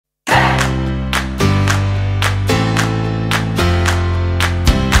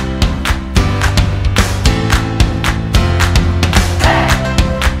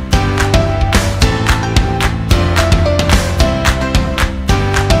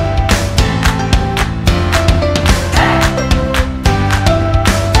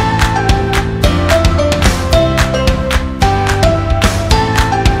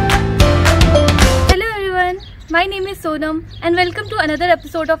another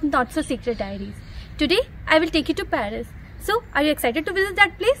episode of Not So Secret Diaries. Today I will take you to Paris. So are you excited to visit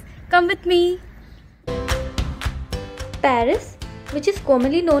that place? Come with me. Paris, which is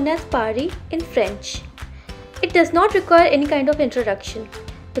commonly known as Paris in French. It does not require any kind of introduction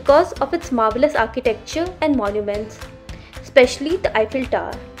because of its marvelous architecture and monuments, especially the Eiffle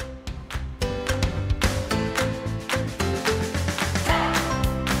Tower.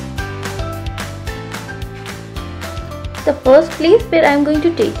 The first place where I am going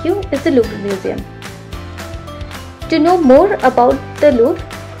to take you is the Louvre Museum. To know more about the Louvre,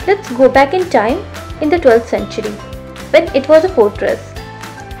 let's go back in time in the 12th century, when it was a fortress.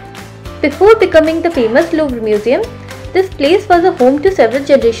 Before becoming the famous Louvre Museum, this place was a home to several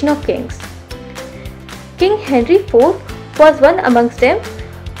generations of kings. King Henry IV was one amongst them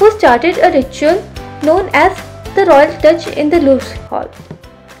who started a ritual known as the Royal Touch in the Louvre Hall.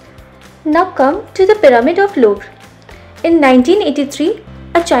 Now come to the Pyramid of Louvre. In 1983,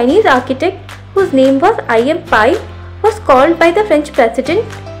 a Chinese architect whose name was I.M. Pai was called by the French president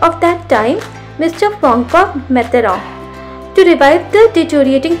of that time, Mr Francois Mitterand, to revive the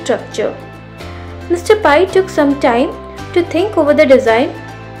deteriorating structure. Mr Pai took some time to think over the design,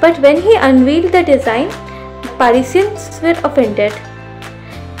 but when he unveiled the design, Parisians were offended.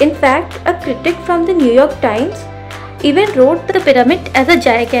 In fact, a critic from the New York Times even wrote the pyramid as a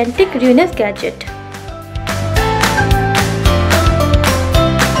gigantic ruinous gadget.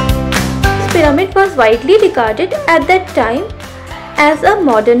 This pyramid was widely regarded at that time as a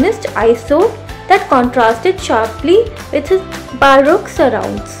modernist eyesore that contrasted sharply with his baroque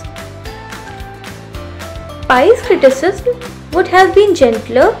surrounds. Pai's criticism would have been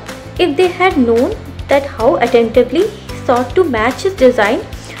gentler if they had known that how attentively he sought to match his design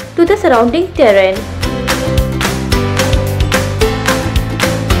to the surrounding terrain.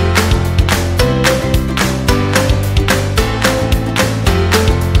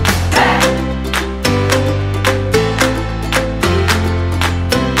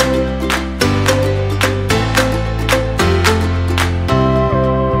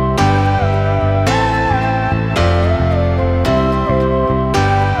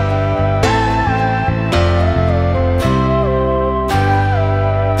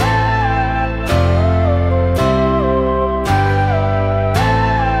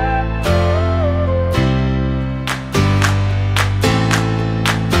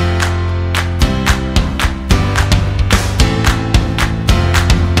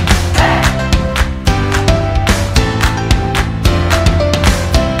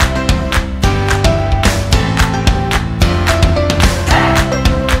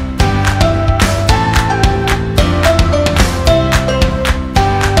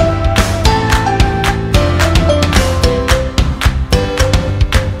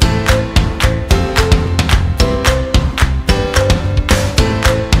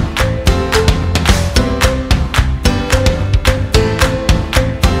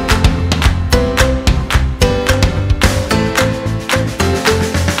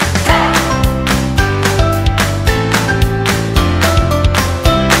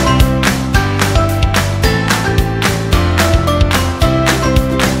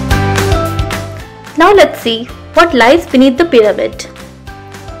 Now let's see what lies beneath the pyramid.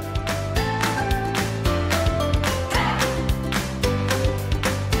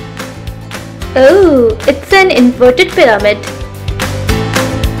 Oh, it's an inverted pyramid.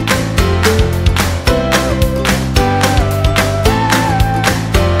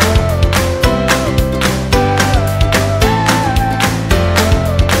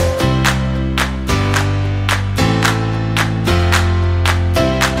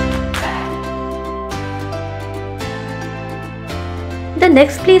 The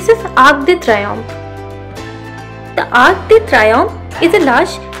next place is Arc de Triomphe. The Arc de Triomphe is a large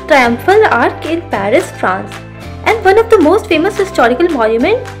triumphal arch in Paris, France, and one of the most famous historical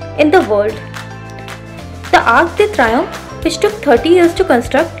monuments in the world. The Arc de Triomphe, which took 30 years to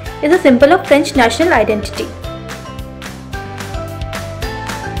construct, is a symbol of French national identity.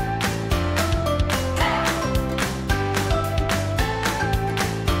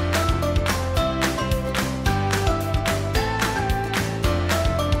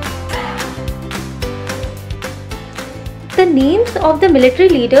 The names of the military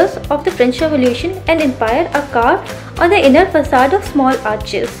leaders of the French Revolution and Empire are carved on the inner facade of small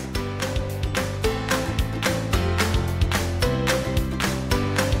arches.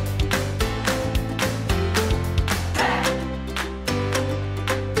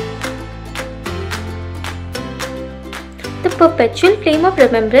 The perpetual flame of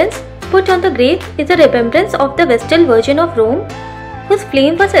remembrance put on the grave is a remembrance of the Vestal Virgin of Rome, whose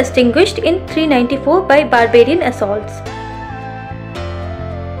flame was extinguished in 394 by barbarian assaults.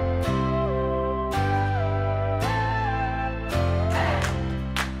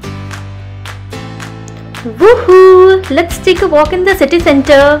 Woohoo! Let's take a walk in the city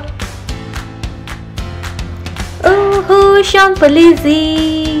center. Oh,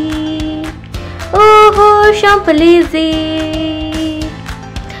 Champs-Élysées. Oh, Champs-Élysées.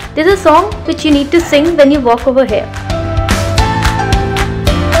 There's a song which you need to sing when you walk over here.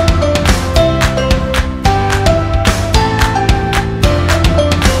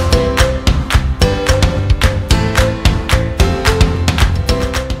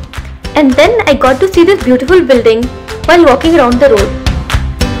 And then I got to see this beautiful building while walking around the road.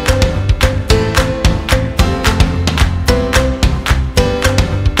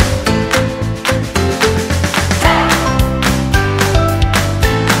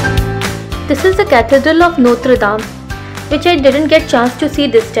 This is the Cathedral of Notre Dame, which I didn't get chance to see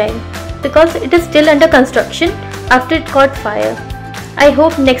this time because it is still under construction after it caught fire. I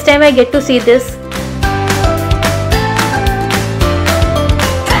hope next time I get to see this.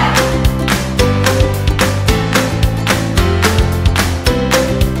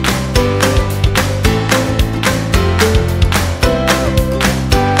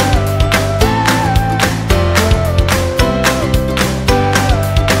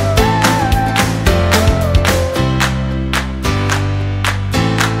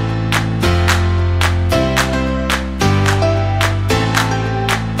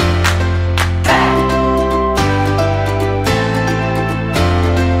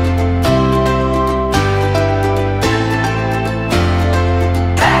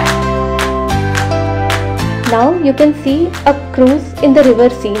 Now you can see a cruise in the river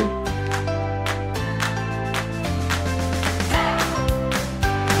scene.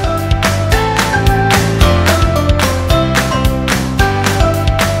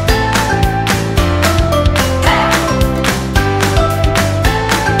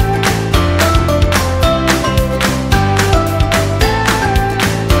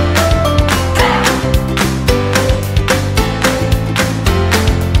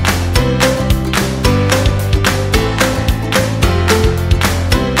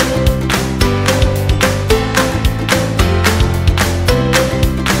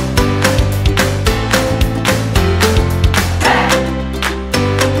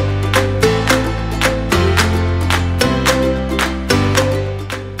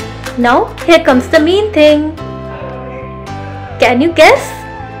 Now here comes the main thing. Can you guess?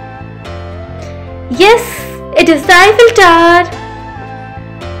 Yes, it is the Eiffle Tower.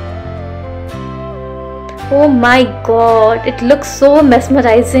 Oh my god, it looks so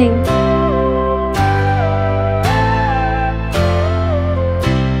mesmerizing.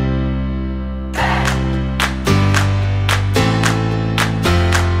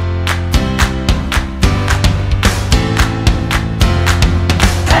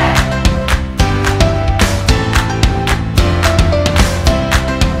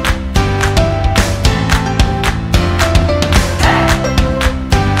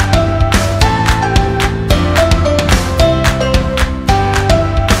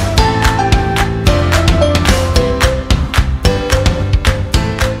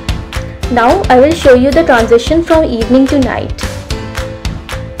 Now I will show you the transition from evening to night.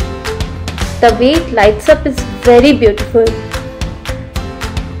 The way it lights up is very beautiful.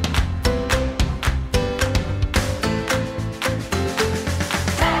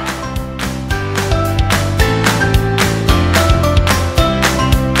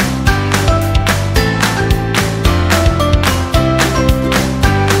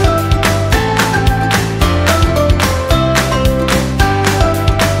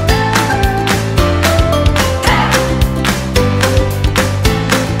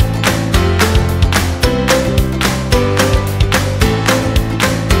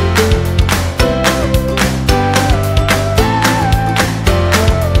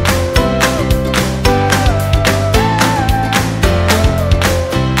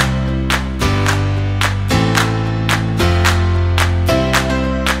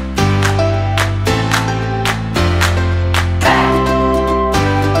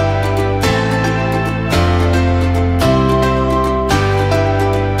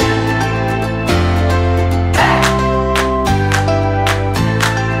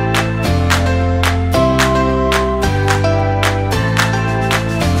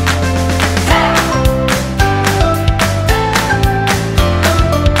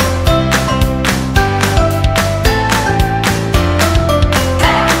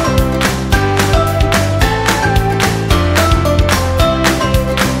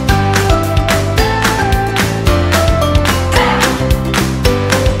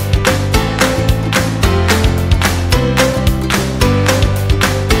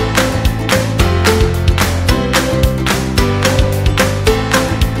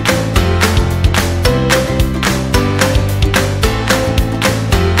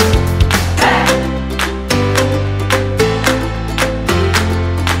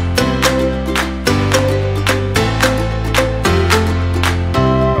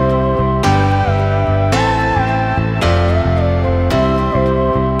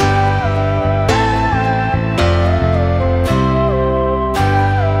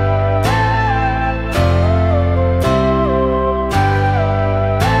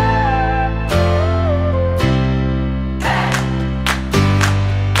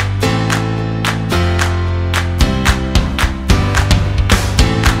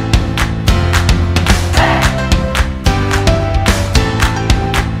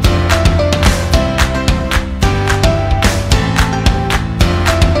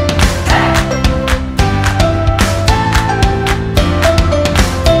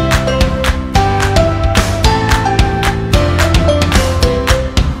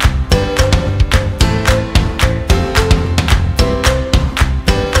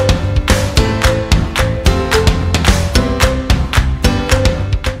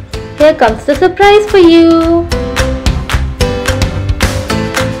 here comes the surprise for you.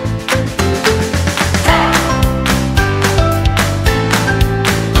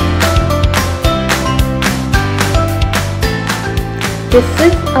 This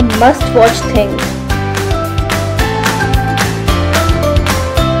is a must-watch thing.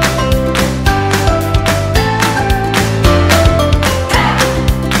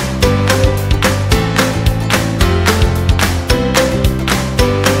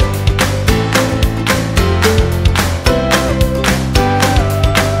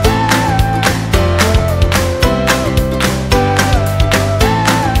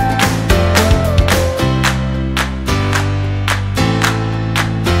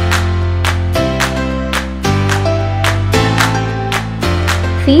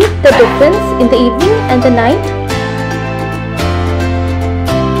 See the difference in the evening and the night?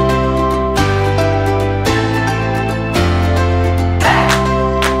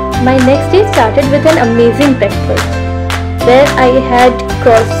 My next day started with an amazing breakfast where I had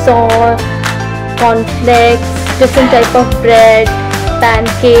croissant, cornflakes, different type of bread,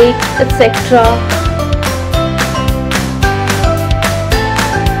 pancakes, etc.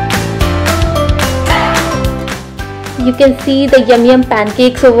 You can see the yum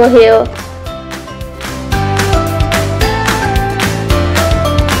pancakes over here.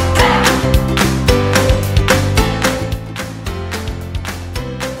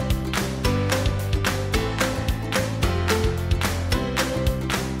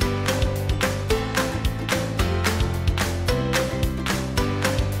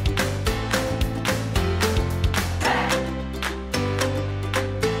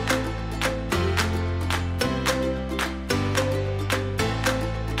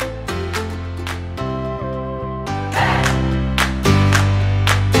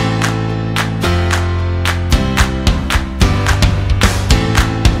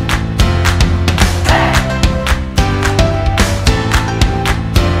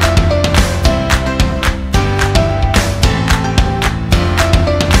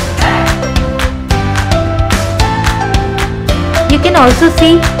 You can also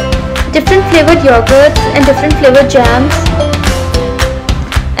see different flavored yogurts and different flavored jams,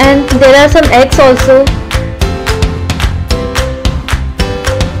 and there are some eggs also.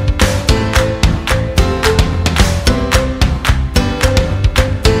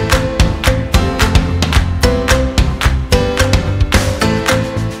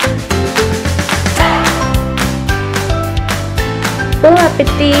 Bon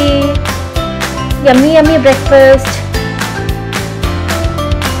appetit! Yummy breakfast!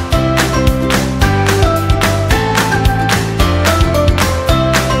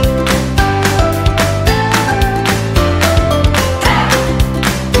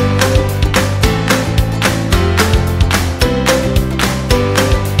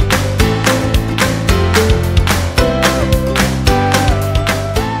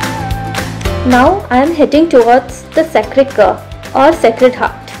 Now I am heading towards the Sacré-Cœur or Sacred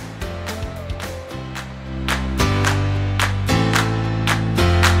Heart.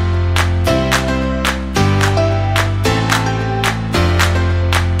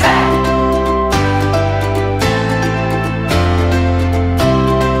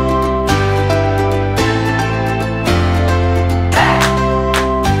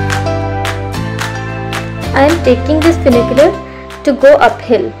 I am taking this funicular to go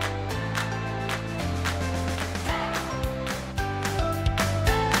uphill.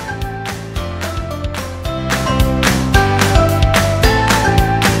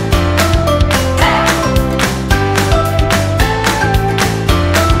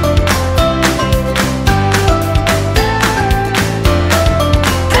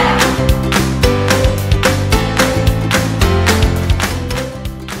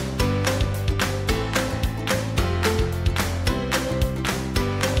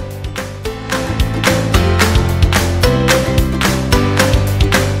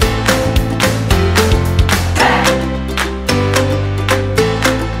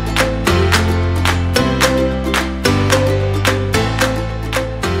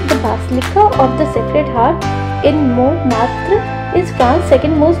 Basilica of the Sacred Heart in Montmartre is France's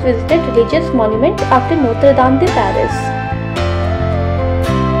second most visited religious monument after Notre Dame de Paris.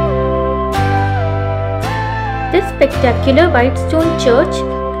 This spectacular white stone church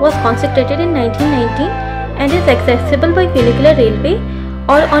was consecrated in 1919 and is accessible by funicular railway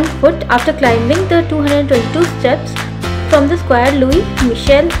or on foot after climbing the 222 steps from the square. Louis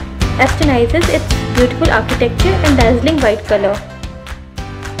Michel epitomises its beautiful architecture and dazzling white color.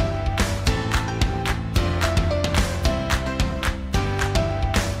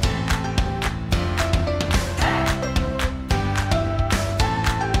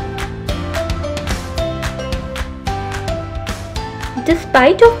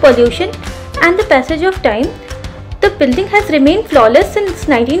 Despite of pollution and the passage of time, the building has remained flawless since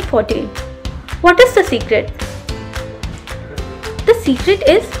 1914. What is the secret? The secret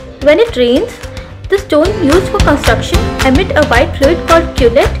is when it rains, the stone used for construction emit a white fluid called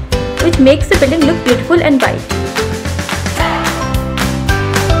cullet, which makes the building look beautiful and white.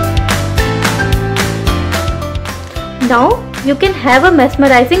 Now you can have a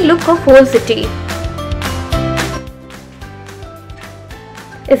mesmerizing look of whole city.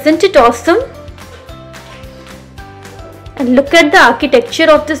 Isn't it awesome? And look at the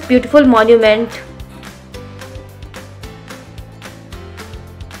architecture of this beautiful monument.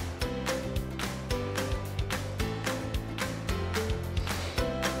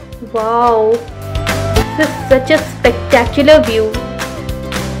 Wow, this is such a spectacular view.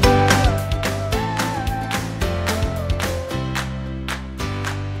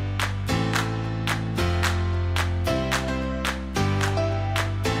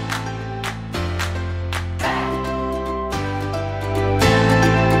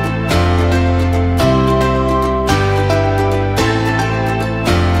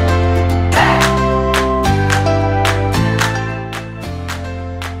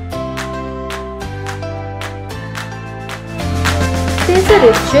 There is a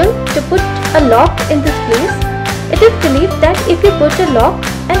ritual to put a lock in this place. It is believed that if you put a lock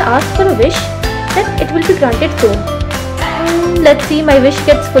and ask for a wish, then it will be granted soon. Let's see my wish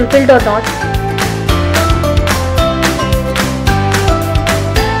gets fulfilled or not.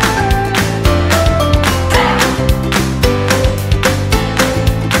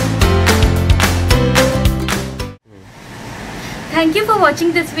 Thank you for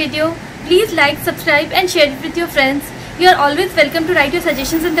watching this video. Please like, subscribe and share it with your friends. You are always welcome to write your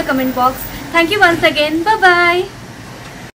suggestions in the comment box. Thank you once again. Bye bye.